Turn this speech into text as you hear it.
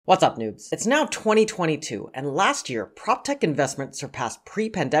What's up, noobs? It's now 2022, and last year, Proptech investment surpassed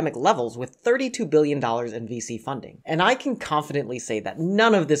pre-pandemic levels with $32 billion in VC funding. And I can confidently say that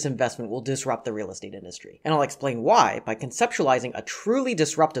none of this investment will disrupt the real estate industry. And I'll explain why by conceptualizing a truly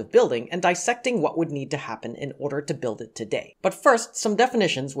disruptive building and dissecting what would need to happen in order to build it today. But first, some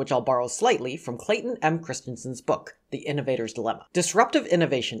definitions which I'll borrow slightly from Clayton M. Christensen's book, The Innovator's Dilemma. Disruptive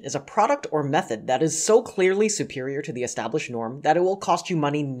innovation is a product or method that is so clearly superior to the established norm that it will cost you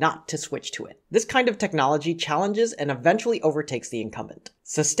money not to switch to it. This kind of technology challenges and eventually overtakes the incumbent.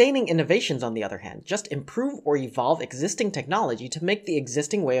 Sustaining innovations, on the other hand, just improve or evolve existing technology to make the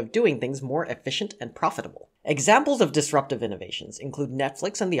existing way of doing things more efficient and profitable. Examples of disruptive innovations include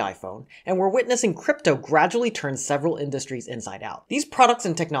Netflix and the iPhone, and we're witnessing crypto gradually turn several industries inside out. These products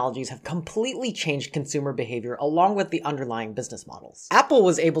and technologies have completely changed consumer behavior along with the underlying business models. Apple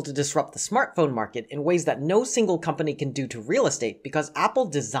was able to disrupt the smartphone market in ways that no single company can do to real estate because Apple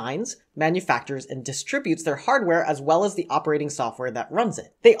designs, manufactures, and distributes their hardware as well as the operating software that runs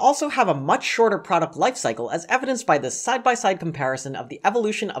it. They also have a much shorter product lifecycle as evidenced by this side-by-side comparison of the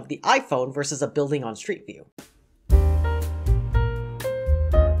evolution of the iPhone versus a building on Street View.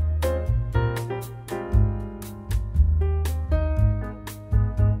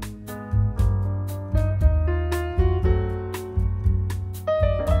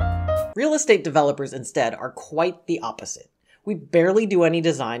 Real estate developers instead are quite the opposite. We barely do any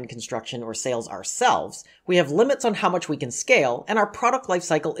design, construction, or sales ourselves. We have limits on how much we can scale, and our product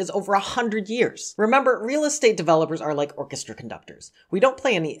lifecycle is over 100 years. Remember, real estate developers are like orchestra conductors. We don't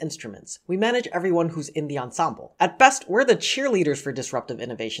play any instruments. We manage everyone who's in the ensemble. At best, we're the cheerleaders for disruptive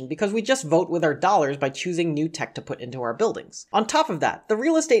innovation because we just vote with our dollars by choosing new tech to put into our buildings. On top of that, the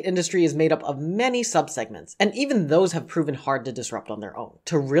real estate industry is made up of many subsegments, and even those have proven hard to disrupt on their own.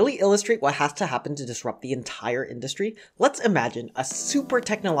 To really illustrate what has to happen to disrupt the entire industry, let's imagine a super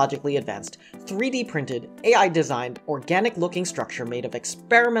technologically advanced, 3D printed, AI designed, organic looking structure made of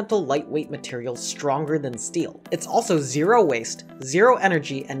experimental lightweight materials stronger than steel. It's also zero waste, zero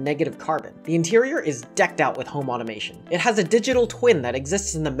energy, and negative carbon. The interior is decked out with home automation. It has a digital twin that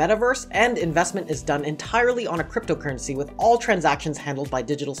exists in the metaverse, and investment is done entirely on a cryptocurrency with all transactions handled by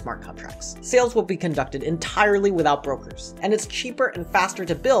digital smart contracts. Sales will be conducted entirely without brokers, and it's cheaper and faster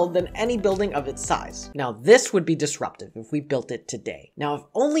to build than any building of its size. Now this would be disruptive if we built it today. Now if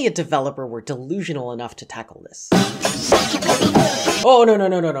only a developer were delusional enough to tackle this. Oh no,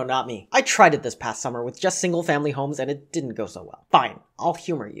 not me. I tried it this past summer with just single family homes and it didn't go so well. Fine, I'll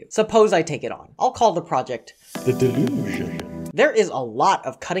humor you. Suppose I take it on. I'll call the project The Delusion. There is a lot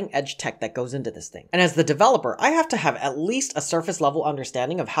of cutting-edge tech that goes into this thing. And as the developer, I have to have at least a surface-level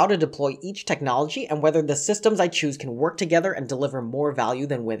understanding of how to deploy each technology and whether the systems I choose can work together and deliver more value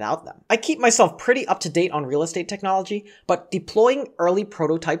than without them. I keep myself pretty up-to-date on real estate technology, but deploying early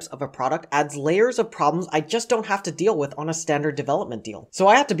prototypes of a product adds layers of problems I just don't have to deal with on a standard development deal. So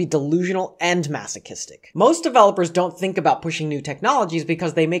I have to be delusional and masochistic. Most developers don't think about pushing new technologies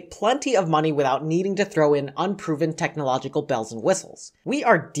because they make plenty of money without needing to throw in unproven technological bells and whistles. We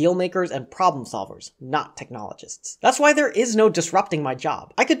are deal makers and problem solvers, not technologists. That's why there is no disrupting my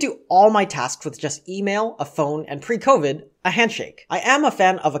job. I could do all my tasks with just email, a phone, and pre-COVID, a handshake. I am a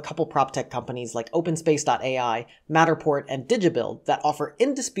fan of a couple Proptech companies like OpenSpace.ai, Matterport, and Digibuild that offer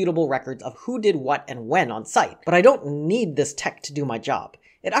indisputable records of who did what and when on site, but I don't need this tech to do my job.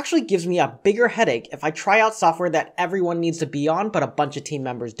 It actually gives me a bigger headache if I try out software that everyone needs to be on but a bunch of team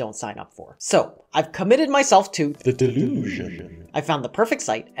members don't sign up for. So, I've committed myself to The Delusion. I found the perfect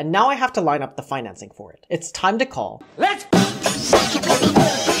site, and now I have to line up the financing for it. It's time to call.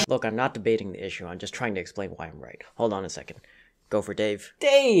 Look, I'm not debating the issue, I'm just trying to explain why I'm right. Hold on a second. Go for Dave.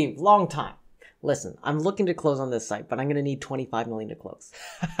 Dave! Long time. Listen, I'm looking to close on this site, but I'm gonna need $25 million to close.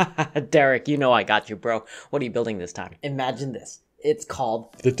 Derek, you know I got you, bro. What are you building this time? Imagine this. It's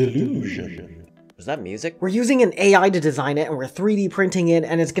called The Delusion. Was that music? We're using an AI to design it, and we're 3D printing it,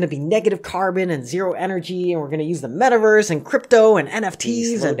 and it's gonna be negative carbon and zero energy, and we're gonna use the metaverse and crypto and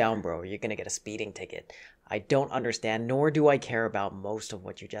NFTs. Slow down, bro. You're gonna get a speeding ticket. I don't understand, nor do I care about most of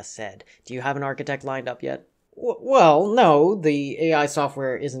what you just said. Do you have an architect lined up yet? Well, no, the AI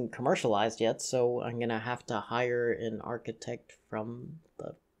software isn't commercialized yet, so I'm gonna have to hire an architect from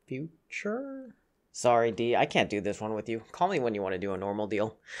the future? Sorry, D, I can't do this one with you. Call me when you want to do a normal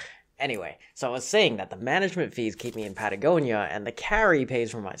deal. Anyway, so I was saying that the management fees keep me in Patagonia, and the carry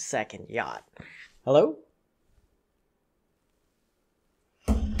pays for my second yacht. Hello?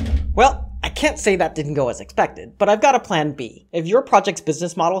 Well, I can't say that didn't go as expected, but I've got a plan B. If your project's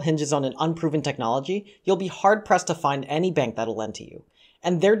business model hinges on an unproven technology, you'll be hard-pressed to find any bank that'll lend to you.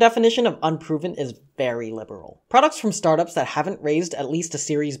 and their definition of unproven is very liberal. Products from startups that haven't raised at least a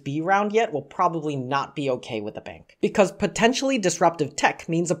Series B round yet will probably not be okay with a bank, because potentially disruptive tech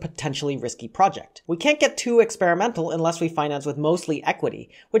means a potentially risky project. We can't get too experimental unless we finance with mostly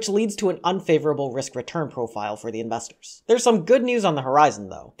equity, which leads to an unfavorable risk-return profile for the investors. There's some good news on the horizon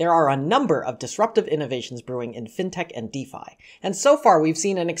though. There are a number of disruptive innovations brewing in fintech and DeFi, and so far we've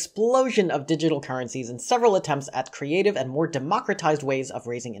seen an explosion of digital currencies and several attempts at creative and more democratized ways of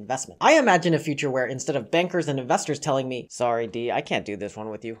raising investment. I imagine a future where instead of bankers and investors telling me, "Sorry D, I can't do this one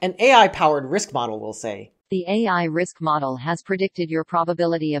with you," an AI-powered risk model will say, "The AI risk model has predicted your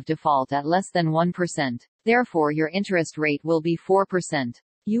probability of default at less than 1%. Therefore your interest rate will be 4%.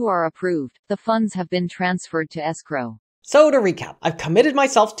 You are approved. The funds have been transferred to escrow." So to recap, I've committed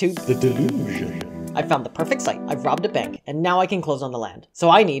myself to the delusion. I found the perfect site, I've robbed a bank, and now I can close on the land. So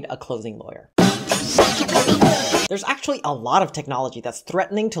I need a closing lawyer. There's actually a lot of technology that's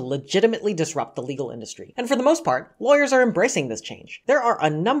threatening to legitimately disrupt the legal industry. And for the most part, lawyers are embracing this change. There are a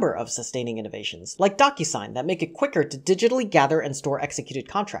number of sustaining innovations, like DocuSign, that make it quicker to digitally gather and store executed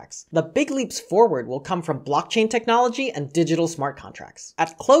contracts. The big leaps forward will come from blockchain technology and digital smart contracts.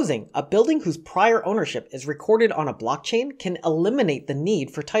 At closing, a building whose prior ownership is recorded on a blockchain can eliminate the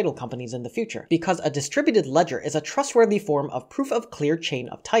need for title companies in the future, because a distributed ledger is a trustworthy form of proof of clear chain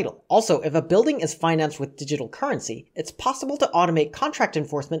of title. Also, if a building is financed with digital currency, it's possible to automate contract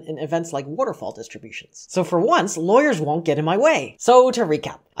enforcement in events like waterfall distributions. So for once, lawyers won't get in my way. So to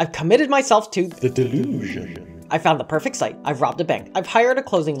recap, I've committed myself to the delusion. I found the perfect site, I've robbed a bank, I've hired a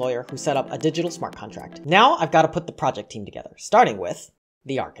closing lawyer who set up a digital smart contract. Now I've got to put the project team together, starting with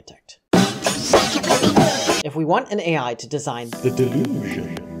the architect. If we want an AI to design the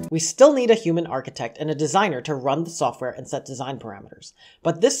delusion, we still need a human architect and a designer to run the software and set design parameters.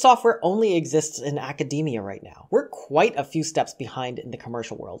 But this software only exists in academia right now. We're quite a few steps behind in the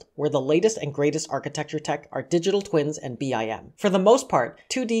commercial world, where the latest and greatest architecture tech are digital twins and BIM. For the most part,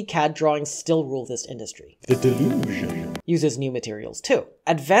 2D CAD drawings still rule this industry. The delusion uses new materials too.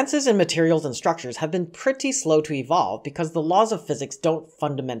 Advances in materials and structures have been pretty slow to evolve because the laws of physics don't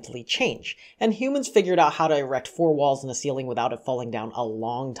fundamentally change, and humans figured out how to erect 4 walls and a ceiling without it falling down a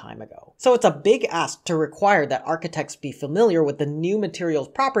long time ago. So it's a big ask to require that architects be familiar with the new materials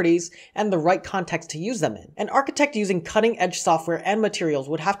properties and the right context to use them in. An architect using cutting-edge software and materials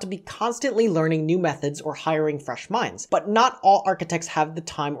would have to be constantly learning new methods or hiring fresh minds, but not all architects have the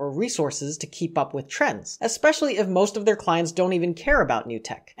time or resources to keep up with trends, especially if most of their clients don't even care about new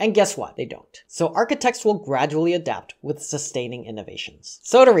tech. And guess what? They don't. So architects will gradually adapt with sustaining innovations.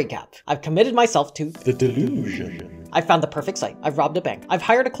 So to recap, I've committed myself to the delusion. I found the perfect site, I've robbed a bank, I've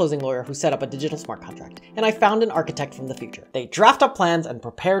hired a closing lawyer who set up a digital smart contract, and I found an architect from the future. They draft up plans and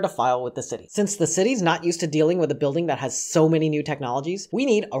prepare to file with the city. Since the city's not used to dealing with a building that has so many new technologies, we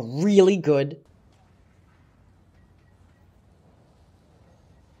need a really good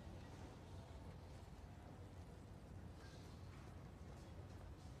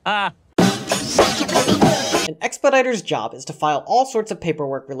An Expediter's job is to file all sorts of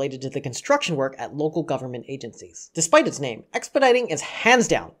paperwork related to the construction work at local government agencies. Despite its name, expediting is hands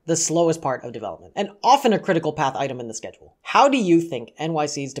down the slowest part of development, and often a critical path item in the schedule. How do you think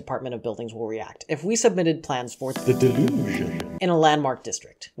NYC's Department of Buildings will react if we submitted plans for the delusion in a landmark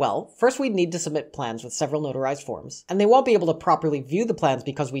district? Well, first we'd need to submit plans with several notarized forms, and they won't be able to properly view the plans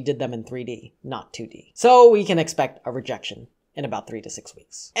because we did them in 3D, not 2D. So we can expect a rejection in about 3 to 6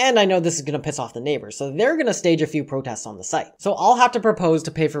 weeks. And I know this is going to piss off the neighbors, so they're going to stage a few protests on the site. So I'll have to propose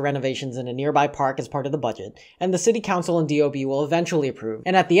to pay for renovations in a nearby park as part of the budget, and the city council and DOB will eventually approve,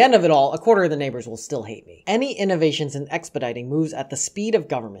 and at the end of it all, a quarter of the neighbors will still hate me. Any innovations in expediting moves at the speed of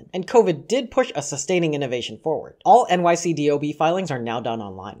government, and COVID did push a sustaining innovation forward. All NYC DOB filings are now done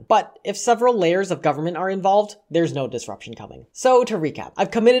online. But if several layers of government are involved, there's no disruption coming. So to recap,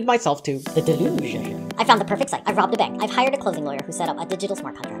 I've committed myself to the delusion. I found the perfect site, I've robbed a bank, I've hired a closing lawyer who set up a digital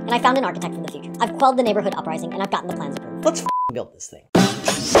smart contract, and I found an architect from the future. I've quelled the neighborhood uprising, and I've gotten the plans approved. Let's build this thing.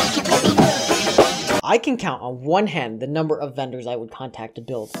 I can count on one hand the number of vendors I would contact to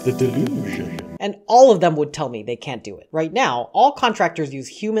build the delusion, and all of them would tell me they can't do it. Right now, all contractors use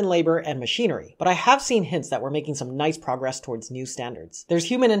human labor and machinery, but I have seen hints that we're making some nice progress towards new standards. There's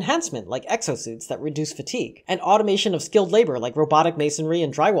human enhancement like exosuits that reduce fatigue, and automation of skilled labor like robotic masonry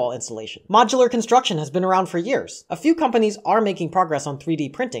and drywall installation. Modular construction has been around for years. A few companies are making progress on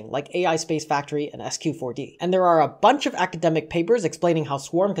 3D printing like AI Space Factory and SQ4D, and there are a bunch of academic papers explaining how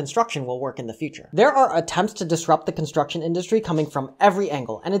swarm construction will work in the future. There There are attempts to disrupt the construction industry coming from every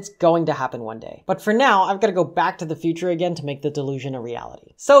angle, and it's going to happen one day. But for now, I've got to go back to the future again to make the delusion a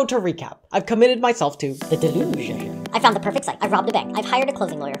reality. So to recap, I've committed myself to the delusion. I found the perfect site. I've robbed a bank. I've hired a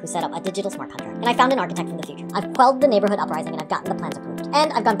closing lawyer who set up a digital smart contract. And I found an architect from the future. I've quelled the neighborhood uprising and I've gotten the plans approved.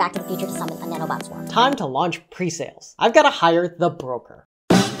 And I've gone back to the future to summon a nanobot swarm. Time to launch pre-sales. I've got to hire the broker.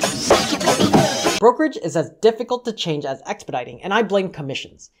 Brokerage is as difficult to change as expediting, and I blame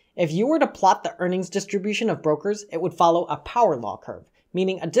commissions. If you were to plot the earnings distribution of brokers, it would follow a power law curve,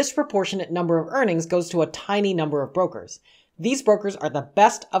 meaning a disproportionate number of earnings goes to a tiny number of brokers. These brokers are the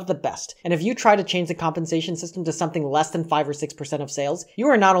best of the best, and if you try to change the compensation system to something less than 5 or 6% of sales, you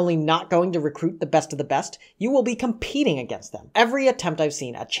are not only not going to recruit the best of the best, you will be competing against them. Every attempt I've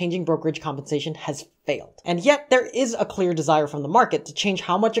seen at changing brokerage compensation has failed. And yet there is a clear desire from the market to change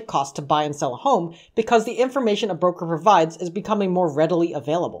how much it costs to buy and sell a home because the information a broker provides is becoming more readily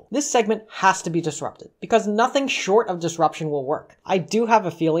available. This segment has to be disrupted because nothing short of disruption will work. I do have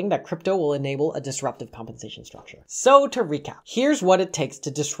a feeling that crypto will enable a disruptive compensation structure. So to recap, here's what it takes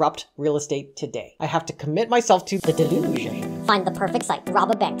to disrupt real estate today. I have to commit myself to the delusion. Find the perfect site,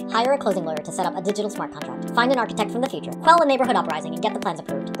 rob a bank, hire a closing lawyer to set up a digital smart contract, find an architect from the future, quell a neighborhood uprising and get the plans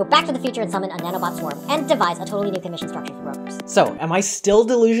approved, go back to the future and summon a nanobot swarm, and devise a totally new commission structure for brokers. So, am I still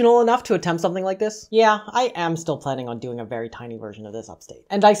delusional enough to attempt something like this? Yeah, I am still planning on doing a very tiny version of this upstate.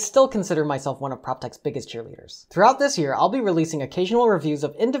 And I still consider myself one of Proptech's biggest cheerleaders. Throughout this year, I'll be releasing occasional reviews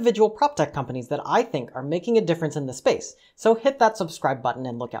of individual Proptech companies that I think are making a difference in the space, so hit that subscribe button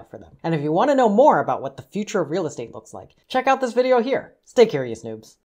and look out for them. And if you want to know more about what the future of real estate looks like, check out this video here. Stay curious, noobs.